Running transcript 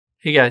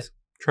Hey guys,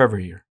 Trevor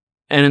here.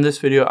 And in this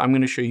video, I'm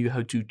going to show you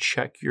how to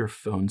check your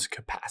phone's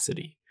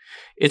capacity.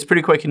 It's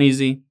pretty quick and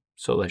easy,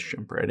 so let's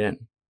jump right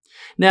in.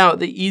 Now,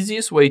 the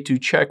easiest way to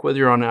check whether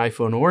you're on an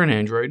iPhone or an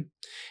Android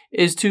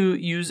is to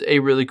use a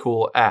really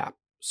cool app.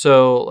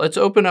 So let's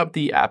open up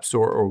the App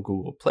Store or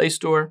Google Play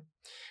Store,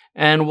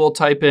 and we'll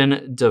type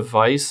in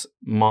Device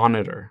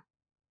Monitor.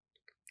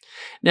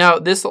 Now,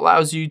 this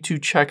allows you to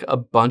check a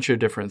bunch of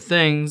different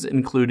things,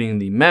 including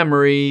the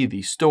memory,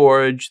 the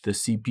storage, the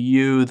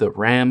CPU, the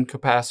RAM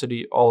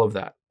capacity, all of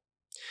that.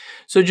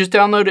 So just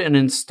download and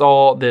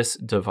install this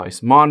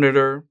device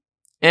monitor.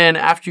 And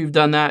after you've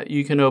done that,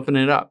 you can open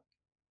it up.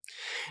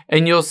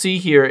 And you'll see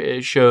here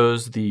it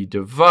shows the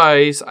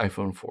device,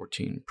 iPhone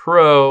 14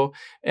 Pro,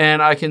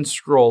 and I can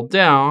scroll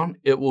down.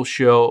 It will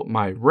show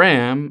my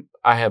RAM.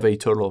 I have a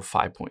total of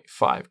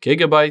 5.5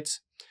 gigabytes.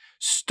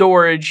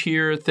 Storage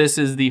here, this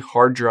is the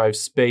hard drive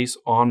space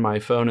on my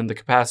phone, and the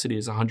capacity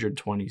is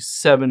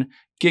 127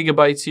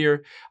 gigabytes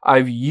here.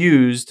 I've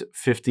used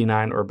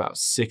 59 or about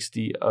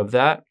 60 of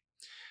that.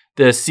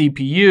 The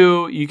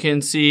CPU, you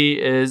can see,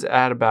 is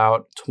at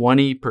about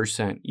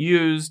 20%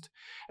 used.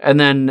 And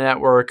then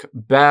network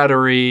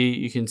battery,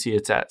 you can see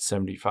it's at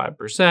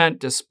 75%,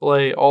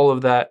 display, all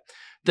of that.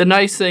 The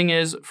nice thing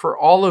is for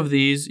all of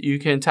these, you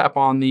can tap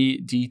on the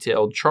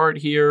detailed chart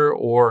here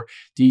or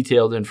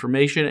detailed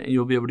information, and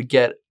you'll be able to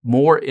get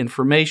more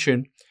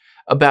information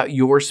about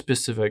your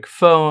specific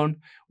phone,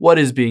 what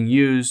is being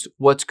used,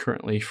 what's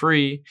currently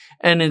free,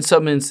 and in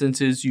some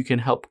instances, you can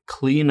help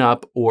clean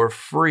up or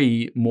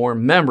free more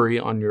memory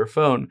on your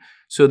phone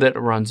so that it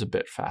runs a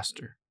bit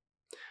faster.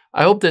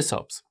 I hope this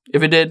helps.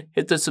 If it did,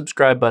 hit the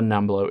subscribe button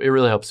down below. It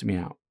really helps me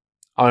out.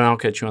 And I'll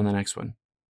catch you on the next one.